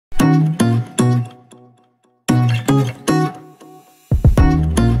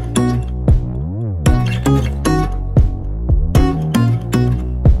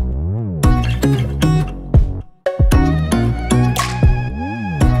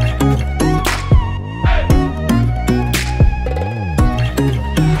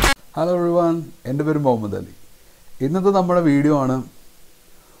everyone, എൻ്റെ പേര് മുഹമ്മദ് അലി. ഇന്നത്തെ നമ്മുടെ വീഡിയോ ആണ്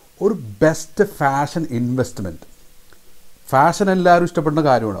ഒരു ബെസ്റ്റ് ഫാഷൻ ഇൻവെസ്റ്റ്മെൻറ്റ്. ഫാഷൻ എല്ലാവരും ഇഷ്ടപ്പെടുന്ന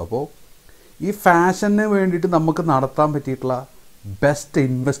കാര്യമാണ്. അപ്പോൾ ഈ ഫാഷന് വേണ്ടിയിട്ട് നമുക്ക് നടത്താൻ പറ്റിയിട്ടുള്ള ബെസ്റ്റ്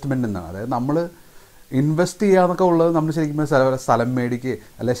ഇൻവെസ്റ്റ്മെൻറ്റ് എന്നാണ്. അതായത് നമ്മൾ ഇൻവെസ്റ്റ് ചെയ്യാന്നൊക്കെ ഉള്ളത് നമ്മൾ ശരിക്കും സ്ഥലം മേടിക്കുക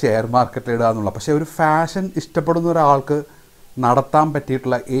അല്ലെ ഷെയർ മാർക്കറ്റിൽ ഇടുക എന്നുള്ള. പക്ഷേ ഒരു ഫാഷൻ ഇഷ്ടപ്പെടുന്ന ഒരാൾക്ക് നടത്താൻ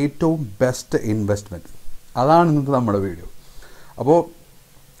പറ്റിയിട്ടുള്ള ഏറ്റവും ബെസ്റ്റ് ഇൻവെസ്റ്റ്മെൻറ്റ്, അതാണ് ഇന്നത്തെ നമ്മുടെ വീഡിയോ. അപ്പോൾ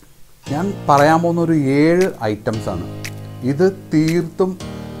ഞാൻ പറയാൻ പോകുന്ന ഒരു 7 ഐറ്റംസാണ്. ഇത് തീർത്തും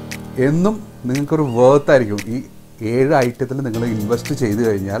എന്നും നിങ്ങൾക്കൊരു വേർത്തായിരിക്കും. ഈ 7 ഐറ്റത്തിൽ നിങ്ങൾ ഇൻവെസ്റ്റ് ചെയ്ത്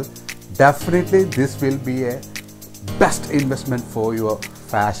കഴിഞ്ഞാൽ definitely this will be A best investment for your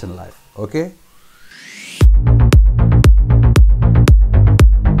fashion life. Okay,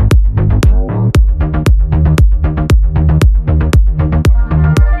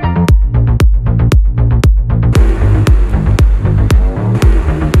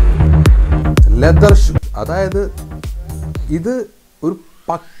 leather shoe. അതായത് ഇത് ഒരു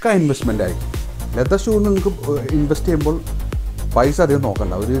പക്ക ഇൻവെസ്റ്റ്മെൻ്റ് ആയിരിക്കും. ലെതർ ഷൂ നിങ്ങൾക്ക് ഇൻവെസ്റ്റ് ചെയ്യുമ്പോൾ പൈസ അധികം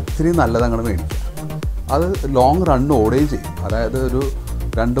നോക്കണ്ട, ഒരു ഇത്തിരി നല്ലത് അങ്ങനെ മേടിക്കുക. അത് ലോങ് റണ്ണ് ഓടുകയും ചെയ്യും. അതായത് ഒരു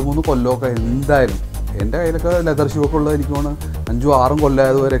 2-3 കൊല്ലമൊക്കെ എന്തായാലും. എൻ്റെ കയ്യിലൊക്കെ ലെതർ ഷൂ ഒക്കെ ഉള്ളത് എനിക്ക് തോന്നുന്നു 5-6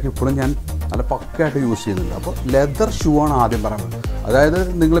 കൊല്ലമായതുവരെയൊക്കെ ഇപ്പോഴും ഞാൻ നല്ല പക്കയായിട്ട് യൂസ് ചെയ്യുന്നുണ്ട്. അപ്പോൾ ലെതർ ഷൂ ആണ് ആദ്യം പറയുന്നത്. അതായത്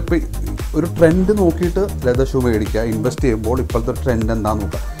നിങ്ങളിപ്പോൾ ഒരു ട്രെൻഡ് നോക്കിയിട്ട് ലെതർ ഷൂ മേടിക്കുക. ഇൻവെസ്റ്റ് ചെയ്യുമ്പോൾ ഇപ്പോഴത്തെ ട്രെൻഡ് എന്താണെന്ന്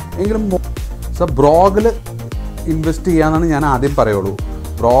നോക്കുക. എങ്കിലും ബ്രോഗിൽ ഇൻവെസ്റ്റ് ചെയ്യാമെന്നാണ് ഞാൻ ആദ്യം പറയുള്ളൂ.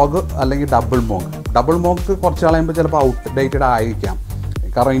 ബ്രോഗ് അല്ലെങ്കിൽ ഡബിൾ മോങ്ക് കുറച്ച് കളയുമ്പോൾ ചിലപ്പോൾ ഔട്ട് ഡേറ്റഡ് ആയിരിക്കാം.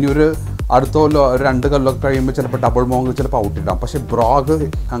 കാരണം ഇനി ഒരു അടുത്ത കൊല്ലോ 2 കൊല്ലമൊക്കെ കഴിയുമ്പോൾ ചിലപ്പോൾ ഡബിൾ മോങ്ക് ചിലപ്പോൾ ഔട്ട് ഇടാം. പക്ഷേ ബ്രോഗ്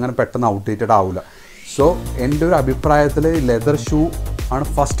അങ്ങനെ പെട്ടെന്ന് ഔട്ട് ഡേറ്റഡ് ആവില്ല. സോ എൻ്റെ ഒരു അഭിപ്രായത്തിൽ ലെതർ ഷൂ ആണ്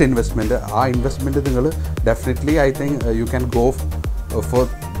ഫസ്റ്റ് ഇൻവെസ്റ്റ്മെൻറ്റ്. ആ ഇൻവെസ്റ്റ്മെൻറ്റ് നിങ്ങൾ definitely I think you can go for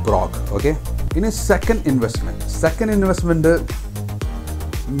ബ്രോഗ്. Okay, ഇനി second investment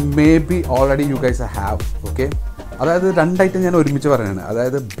may be already you guys have. Okay, അതായത് 2 ഐറ്റം ഞാൻ ഒരുമിച്ച് പറയുകയാണ്.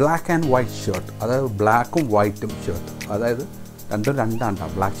 അതായത് ബ്ലാക്ക് ആൻഡ് വൈറ്റ് ഷർട്ട്, അതായത് ബ്ലാക്കും വൈറ്റും ഷർട്ട്. അതായത് രണ്ടാണ്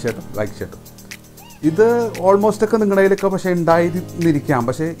ബ്ലാക്ക് ഷർട്ടും വൈറ്റ് ഷർട്ടും. ഇത് ഓൾമോസ്റ്റ് ഒക്കെ നിങ്ങളുടെ കയ്യിലൊക്കെ പക്ഷേ ഉണ്ടായിരുന്നിരിക്കാം.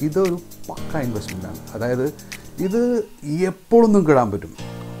 പക്ഷേ ഇതൊരു പക്ക ഇൻവെസ്റ്റ്മെൻറ്റാണ്. അതായത് ഇത് എപ്പോഴും നിങ്ങൾക്ക് ഇടാൻ പറ്റും.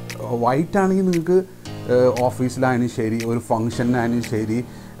 വൈറ്റ് ആണെങ്കിൽ നിങ്ങൾക്ക് ഓഫീസിലായാലും ശരി, ഒരു ഫങ്ഷനായാലും ശരി,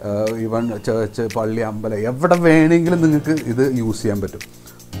 ഈവൻ ചേർച്ച്, പള്ളി, അമ്പലം, എവിടെ വേണമെങ്കിലും നിങ്ങൾക്ക് ഇത് യൂസ് ചെയ്യാൻ പറ്റും.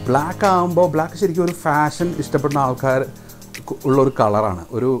 ബ്ലാക്ക് ആകുമ്പോൾ ബ്ലാക്ക് ശരിക്കും ഒരു ഫാഷൻ ഇഷ്ടപ്പെടുന്ന ആൾക്കാർ ഉള്ളൊരു കളറാണ്.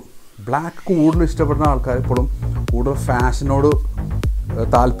 ഒരു ബ്ലാക്ക് കൂടുതൽ ഇഷ്ടപ്പെടുന്ന ആൾക്കാർ എപ്പോഴും കൂടുതൽ ഫാഷനോട്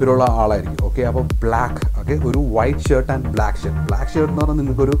താല്പര്യമുള്ള ആളായിരിക്കും. ഓക്കെ, അപ്പോൾ ബ്ലാക്ക്. ഓക്കെ, ഒരു white shirt and black shirt എന്ന് പറഞ്ഞാൽ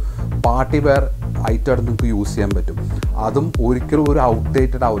നിങ്ങൾക്കൊരു പാർട്ടി വെയർ ഐറ്റമായിട്ട് നിങ്ങൾക്ക് യൂസ് ചെയ്യാൻ പറ്റും. അതും ഒരിക്കലും ഒരു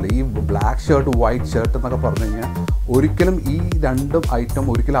ഔട്ട്ഡേറ്റഡ് ആവില്ല. ഈ ബ്ലാക്ക് ഷർട്ട് വൈറ്റ് ഷർട്ട് എന്നൊക്കെ പറഞ്ഞു കഴിഞ്ഞാൽ ഒരിക്കലും ഈ 2 ഐറ്റം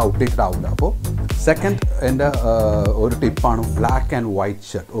ഒരിക്കലും ഔട്ട്ഡേറ്റഡ് ആവില്ല. അപ്പോൾ സെക്കൻഡ് എൻ്റെ ഒരു ടിപ്പാണ് black and white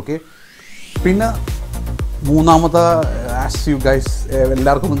shirt. Okay, പിന്നെ മൂന്നാമത്തെ, ആസ് യു ഗൈസ്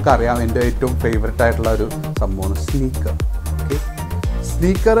എല്ലാവർക്കും നിങ്ങൾക്ക് അറിയാം, എൻ്റെ ഏറ്റവും ഫേവററ്റ് ആയിട്ടുള്ള ഒരു സംഭവമാണ് സ്നീക്കർ. ഓക്കെ,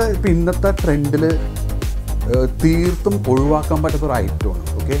 സ്നീക്കർ ഇപ്പം ഇന്നത്തെ ട്രെൻഡിൽ തീർത്തും ഒഴിവാക്കാൻ പറ്റാത്തൊരു ഐറ്റമാണ്.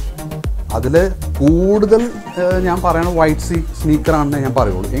 ഓക്കെ, അതിൽ കൂടുതൽ ഞാൻ പറയണ വൈറ്റ് സ്നീക്കറാണെന്ന് ഞാൻ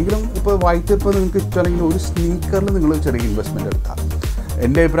പറയുള്ളൂ. എങ്കിലും ഇപ്പോൾ വൈറ്റ് ഇപ്പോൾ നിങ്ങൾക്ക് ഇഷ്ടമല്ലെങ്കിൽ ഒരു സ്നീക്കറിൽ നിങ്ങൾ ചെറിയ ഇൻവെസ്റ്റ്മെൻറ്റ് എടുത്താൽ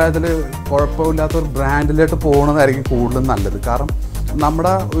എൻ്റെ അഭിപ്രായത്തിൽ കുഴപ്പമില്ലാത്ത ഒരു ബ്രാൻഡിലോട്ട് പോകുന്നതായിരിക്കും കൂടുതലും നല്ലത്. കാരണം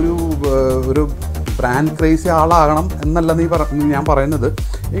നമ്മുടെ ഒരു ബ്രാൻഡ് ക്രേസി ആളാകണം എന്നല്ല ഞാൻ പറയുന്നത്.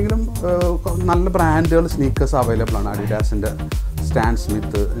 എങ്കിലും നല്ല ബ്രാൻഡുകൾ സ്നീക്കേഴ്സ് അവൈലബിൾ ആണ്. അഡിഡാസിൻ്റെ, സ്റ്റാൻ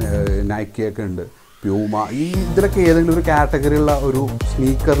സ്മിത്ത്, നൈക്കിയൊക്കെ ഉണ്ട്, പ്യൂമ. ഇതിലൊക്കെ ഏതെങ്കിലും ഒരു കാറ്റഗറിയുള്ള ഒരു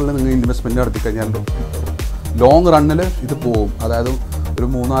സ്നീക്കറിൽ നിങ്ങൾ ഇൻവെസ്റ്റ്മെൻറ്റ് നടത്തി കഴിഞ്ഞാൽ ലോങ് റണ്ണിൽ ഇത് പോകും. അതായത് ഒരു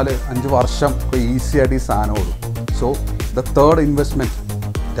 3-4-5 വർഷം ഈസി ആയിട്ട് ഈ സാധനം ഓടും. So the third investment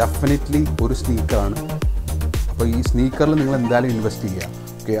definitely ഒരു സ്നീക്കറാണ്. അപ്പോൾ ഈ സ്നീക്കറിൽ നിങ്ങൾ എന്തായാലും ഇൻവെസ്റ്റ് ചെയ്യുക.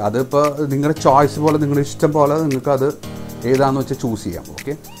 ഓക്കെ, അതിപ്പോൾ നിങ്ങളുടെ ചോയ്സ് പോലെ, നിങ്ങളുടെ ഇഷ്ടം പോലെ നിങ്ങൾക്കത് ഏതാണെന്ന് വെച്ചാൽ ചൂസ് ചെയ്യാം.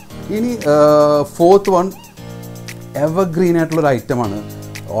 ഓക്കെ, ഇനി ഫോർത്ത് വൺ എവർഗ്രീൻ ആയിട്ടുള്ളൊരു ഐറ്റമാണ്.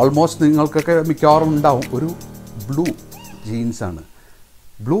 ഓൾമോസ്റ്റ് നിങ്ങൾക്കൊക്കെ മിക്കവാറും ഉണ്ടാവും. ഒരു ബ്ലൂ ജീൻസാണ്.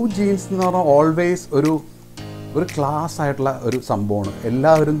 ബ്ലൂ ജീൻസ് എന്ന് പറഞ്ഞാൽ ഓൾവേസ് ഒരു ക്ലാസ് ആയിട്ടുള്ള ഒരു സംഭവമാണ്.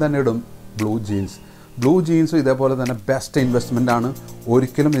 എല്ലാവരും തന്നെ ഇടും ബ്ലൂ ജീൻസും ഇതേപോലെ തന്നെ ബെസ്റ്റ് ഇൻവെസ്റ്റ്മെൻ്റ് ആണ്.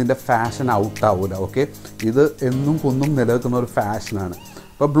 ഒരിക്കലും ഇതിൻ്റെ ഫാഷൻ ഔട്ട് ആവില്ല. ഓക്കെ, ഇത് എന്നും കുന്നും നിലനിൽക്കുന്ന ഒരു ഫാഷനാണ്.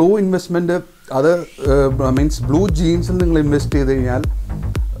 അപ്പോൾ ബ്ലൂ ഇൻവെസ്റ്റ്മെൻറ്റ് അത് മീൻസ് ബ്ലൂ ജീൻസിൽ നിങ്ങൾ ഇൻവെസ്റ്റ് ചെയ്ത് കഴിഞ്ഞാൽ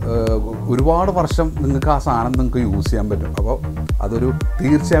ഒരുപാട് വർഷം നിങ്ങൾക്ക് ആ സാധനം നിങ്ങൾക്ക് യൂസ് ചെയ്യാൻ പറ്റും. അപ്പോൾ അതൊരു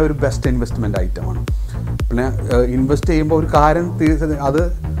തീർച്ചയായും ഒരു ബെസ്റ്റ് ഇൻവെസ്റ്റ്മെൻറ്റ് ഐറ്റമാണ്. പിന്നെ ഇൻവെസ്റ്റ് ചെയ്യുമ്പോൾ ഒരു കാര്യം അത്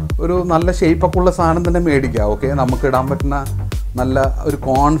ഒരു നല്ല ഷേപ്പൊക്കെ ഉള്ള സാധനം തന്നെ മേടിക്കുക. ഓക്കെ, നമുക്ക് ഇടാൻ പറ്റുന്ന നല്ല ഒരു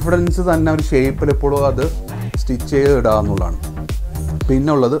കോൺഫിഡൻസ് തന്നെ ഒരു ഷേപ്പിൽ എപ്പോഴും അത് സ്റ്റിച്ച് ചെയ്ത് ഇടുക എന്നുള്ളതാണ്. പിന്നെ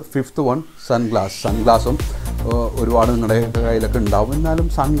ഉള്ളത് 5th വൺ സൺഗ്ലാസും ഒരുപാട് നിങ്ങളുടെ കയ്യിലൊക്കെ ഉണ്ടാവും. എന്നാലും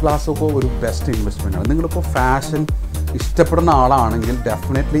സൺഗ്ലാസ്സൊക്കെ ഒരു ബെസ്റ്റ് ഇൻവെസ്റ്റ്മെൻറ്റാണ്. നിങ്ങളിപ്പോൾ ഫാഷൻ ഇഷ്ടപ്പെടുന്ന ആളാണെങ്കിൽ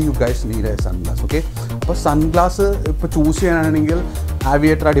definitely you guys need A sunglass. Okay, അപ്പോൾ സൺഗ്ലാസ് ഇപ്പോൾ ചൂസ് ചെയ്യാനാണെങ്കിൽ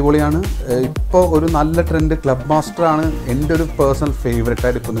ആവിയേറ്റർ അടിപൊളിയാണ്. ഇപ്പോൾ ഒരു നല്ല ട്രെൻഡ് ക്ലബ് മാസ്റ്ററാണ് എൻ്റെ ഒരു പേഴ്സണൽ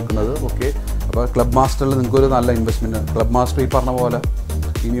ഫേവറേറ്റായിട്ട് ഇപ്പോൾ നിൽക്കുന്നത്. ഓക്കെ, അപ്പോൾ ക്ലബ് മാസ്റ്ററിൽ നിങ്ങൾക്കൊരു നല്ല ഇൻവെസ്റ്റ്മെൻറ്റ്. ക്ലബ് മാസ്റ്റർ ഈ പറഞ്ഞ പോലെ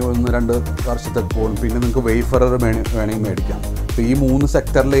ഇനി 1-2 വർഷത്തേക്ക് പോകും. പിന്നെ നിങ്ങൾക്ക് വെയ്ഫറർ വേണമെങ്കിൽ മേടിക്കാം. അപ്പോൾ ഈ 3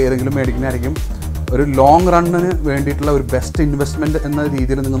 സെക്ടറിൽ ഏതെങ്കിലും മേടിക്കുന്നതായിരിക്കും ഒരു ലോങ് റണ്ണിന് വേണ്ടിയിട്ടുള്ള ഒരു ബെസ്റ്റ് ഇൻവെസ്റ്റ്മെൻറ്റ് എന്ന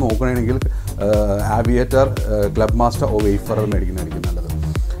രീതിയിൽ നിങ്ങൾ നോക്കുകയാണെങ്കിൽ ആവിയേറ്റർ, ക്ലബ് മാസ്റ്റർ ഓ വെയ്ഫറർ മേടിക്കുന്നതായിരിക്കും നല്ലത്.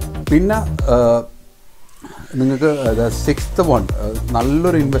 പിന്നെ നിങ്ങൾക്ക് 6th വൺ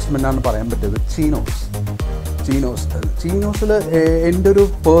നല്ലൊരു ഇൻവെസ്റ്റ്മെൻറ്റാണെന്ന് പറയാൻ പറ്റിയത് ചീനോസിൽ എൻ്റെ ഒരു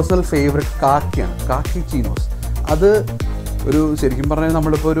പേഴ്സണൽ ഫേവറേറ്റ് കാക്കി ചീനോസ്. അത് ഒരു ശരിക്കും പറഞ്ഞാൽ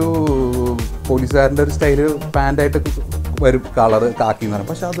നമ്മളിപ്പോൾ ഒരു പോലീസുകാരൻ്റെ ഒരു സ്റ്റൈല് പാൻറ്റായിട്ട് വരും കളറ് കാക്കി എന്ന് പറയും.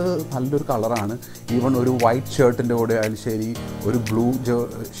 പക്ഷെ അത് നല്ലൊരു കളറാണ്. ഈവൺ ഒരു വൈറ്റ് ഷർട്ടിൻ്റെ കൂടെ ആയാലും ശരി, ഒരു ബ്ലൂ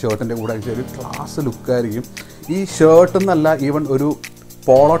ഷർട്ടിൻ്റെ കൂടെ ആയാലും ശരി, ക്ലാസ് ലുക്കായിരിക്കും. ഈ ഷർട്ട് എന്നല്ല, ഈവൻ ഒരു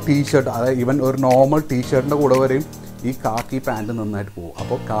പോളോ ടീഷർട്ട്, അതായത് ഈവൻ ഒരു നോർമൽ ടീഷർട്ടിൻ്റെ കൂടെ വരെയും ഈ കാക്കി പാൻറ്റ് നന്നായിട്ട് പോകും.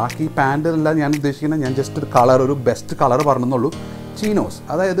 അപ്പോൾ കാക്കി പാൻറ്റ് എന്നല്ല ഞാൻ ഉദ്ദേശിക്കുന്നത്, ഞാൻ ജസ്റ്റ് ഒരു കളർ, ഒരു ബെസ്റ്റ് കളർ പറഞ്ഞെന്നുള്ളൂ. ചീനോസ്,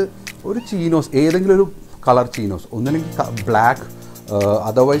 അതായത് ഒരു ചീനോസ്, ഏതെങ്കിലും ഒരു കളർ ചീനോസ്, ഒന്നില്ലെങ്കിൽ black,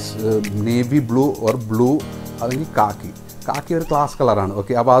 otherwise navy blue or blue, അല്ലെങ്കിൽ കാക്കി ഒരു ക്ലാസ് കളറാണ്.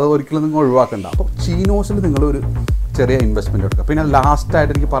 ഓക്കെ, അപ്പോൾ അത് ഒരിക്കലും നിങ്ങൾ ഒഴിവാക്കണ്ട. അപ്പോൾ ചീനോസിൽ നിങ്ങളൊരു ചെറിയ ഇൻവെസ്റ്റ്മെൻറ്റ് എടുക്കുക. പിന്നെ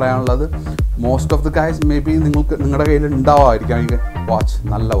ലാസ്റ്റായിട്ട് എനിക്ക് പറയാനുള്ളത്, most of the guys may be നിങ്ങളുടെ കയ്യിൽ ഉണ്ടാവാമായിരിക്കാം ഈ വാച്ച്,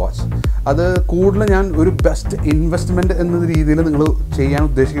 നല്ല വാച്ച്. അത് കൂടുതൽ ഞാൻ ഒരു ബെസ്റ്റ് ഇൻവെസ്റ്റ്മെൻറ്റ് എന്ന രീതിയിൽ നിങ്ങൾ ചെയ്യാൻ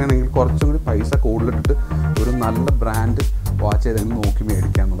ഉദ്ദേശിക്കുകയാണെങ്കിൽ കുറച്ചും കൂടി പൈസ കൂടുതലിട്ടിട്ട് ഒരു നല്ല ബ്രാൻഡ് വാച്ച് ഏതെങ്കിലും നോക്കി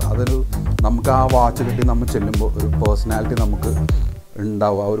മേടിക്കുക എന്നുള്ളത്. അതൊരു നമുക്ക് ആ വാച്ച് കിട്ടി നമ്മൾ ചെല്ലുമ്പോൾ ഒരു പേഴ്സണാലിറ്റി നമുക്ക്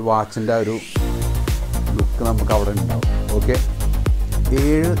ഉണ്ടാവും. ആ ഒരു വാച്ചിൻ്റെ ഒരു ലുക്ക് നമുക്ക് അവിടെ ഉണ്ടാവും. ഓക്കെ,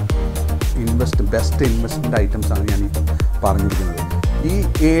 7 ബെസ്റ്റ് ഇൻവെസ്റ്റ്മെൻറ്റ് ഐറ്റംസാണ് ഞാൻ ഈ പറഞ്ഞിരിക്കുന്നത്. ഈ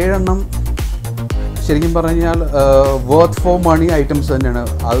 7 ശരിക്കും പറഞ്ഞു കഴിഞ്ഞാൽ വർത്ത് ഫോർ മണി ഐറ്റംസ് തന്നെയാണ്.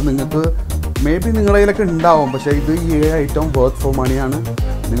 അത് നിങ്ങൾക്ക് മേ ബി നിങ്ങളുടെ കയ്യിലൊക്കെ ഉണ്ടാവും, പക്ഷേ ഇത് ഈ 7 ഐറ്റം വർത്ത് ഫോർ മണിയാണ്.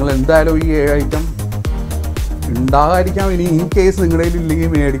 നിങ്ങൾ എന്തായാലും ഈ 7 ഐറ്റം ഉണ്ടാകാതിരിക്കാം. ഇനി ഇൻ കേസ് നിങ്ങളുടെ കയ്യിൽ ഇല്ലെങ്കിൽ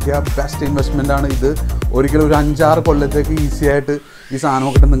മേടിക്കുക, ബെസ്റ്റ് ഇൻവെസ്റ്റ്മെൻ്റ് ആണ് ഇത്. ഒരിക്കലും ഒരു 5-6 കൊല്ലത്തേക്ക് ഈസി ആയിട്ട് ഈ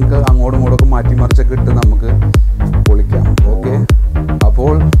സാധനമൊക്കെ ഇട്ട് നിങ്ങൾക്ക് അങ്ങോട്ടും ഇങ്ങോട്ടൊക്കെ മാറ്റി മറിച്ചൊക്കെ ഇട്ട് നമുക്ക് പൊളിക്കാം. ഓക്കെ,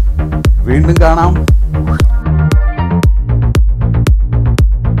 അപ്പോൾ വീണ്ടും കാണാം.